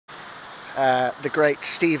the great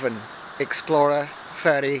Stephen, explorer,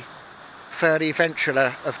 furry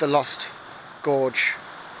venturer of the Lost Gorge,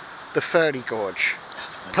 the Furry Gorge,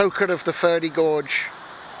 poker of the Furry Gorge,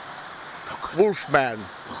 Wolfman.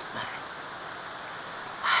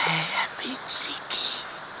 I have been seeking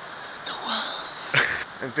the wolf.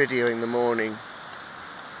 I'm videoing the morning.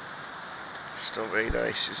 It's not very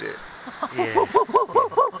nice, is it? Yeah.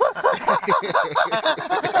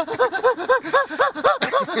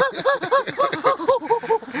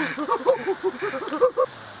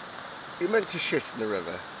 You meant to shit in the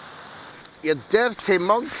river. You dirty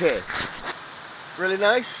monkey. Really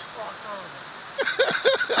nice?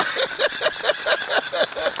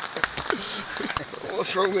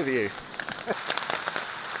 What's wrong with you?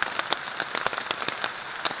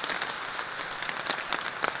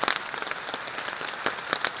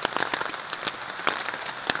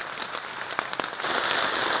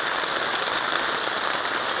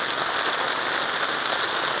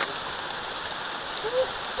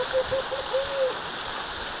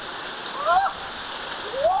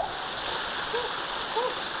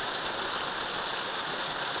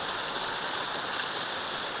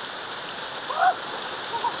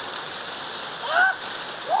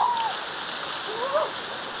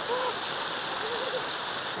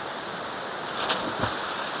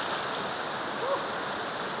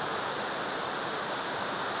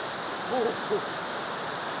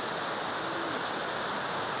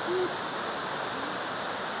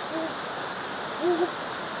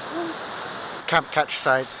 Camp catch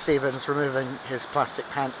side, Stephen's removing his plastic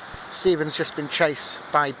pants. Stephen's just been chased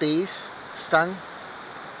by bees, stung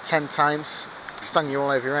 10 times. Stung you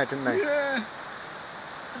all over your head, didn't they? Yeah.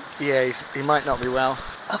 Yeah, he might not be well.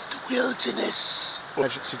 Of the wilderness.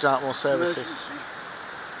 Emergency Dartmoor services. Emergency.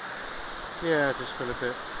 Yeah, I just feel a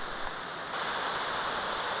bit.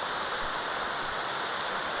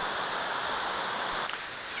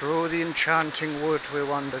 Through the enchanting wood we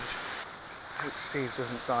wandered. I hope Steve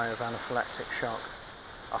doesn't die of anaphylactic shock.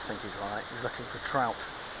 I think he's alright. He's looking for trout.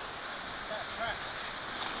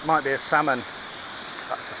 Might be a salmon.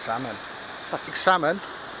 That's a salmon. Fucking salmon.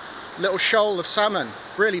 Little shoal of salmon.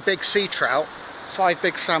 Really big sea trout. 5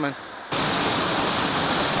 big salmon.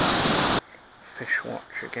 Fish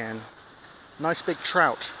watch again. Nice big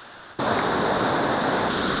trout.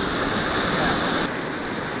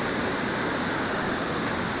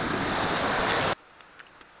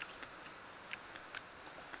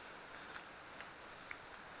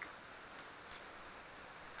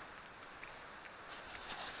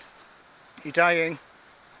 You dying?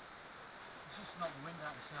 It's just not the wind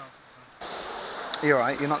out itself. You're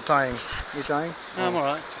alright, you're not dying. You dying? No, I'm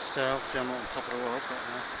alright. Just obviously I'm not on top of the world, but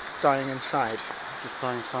It's dying inside. Just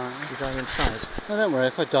dying silently. You're dying inside? No, don't worry.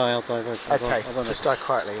 If I die, I'll die very quickly. Okay, just die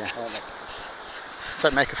quietly, yeah.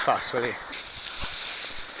 Don't make a fuss, will you?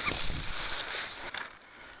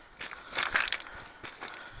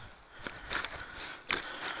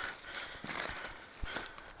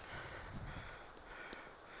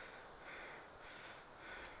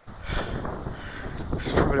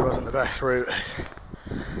 This probably wasn't the best route.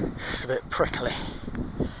 It's a bit prickly.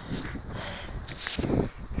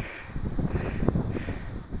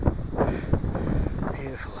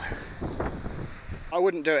 Beautiful. I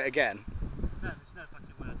wouldn't do it again. No, there's no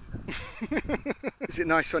fucking way I'd do that. Is it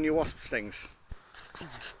nice on your wasp stings?